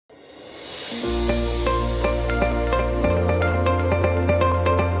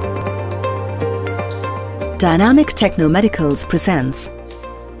Dynamic Technomedicals presents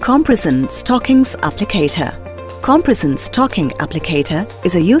Comprezon Stockings Applicator. Comprezon Stocking Applicator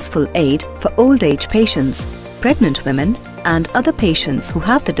is a useful aid for old age patients, pregnant women and other patients who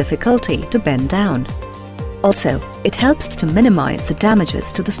have the difficulty to bend down. Also, it helps to minimize the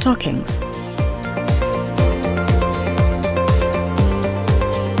damages to the stockings.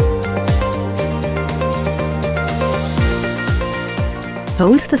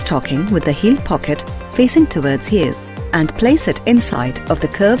 Hold the stocking with the heel pocket facing towards you and place it inside of the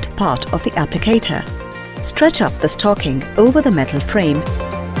curved part of the applicator. Stretch up the stocking over the metal frame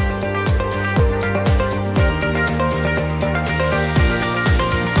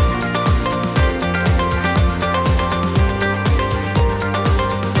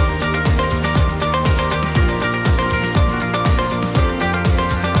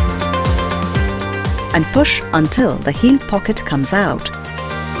and push until the heel pocket comes out.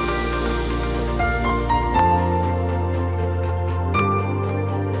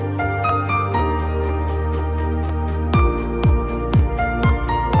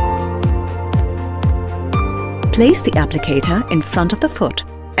 Place the applicator in front of the foot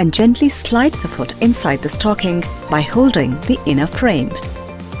and gently slide the foot inside the stocking by holding the inner frame.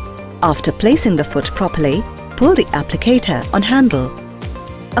 After placing the foot properly, pull the applicator on handle.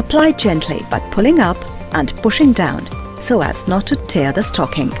 Apply gently by pulling up and pushing down so as not to tear the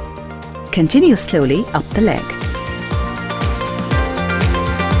stocking. Continue slowly up the leg.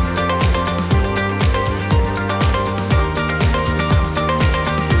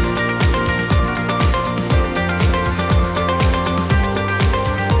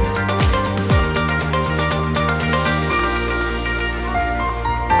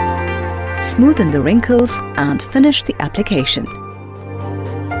 Smoothen the wrinkles and finish the application.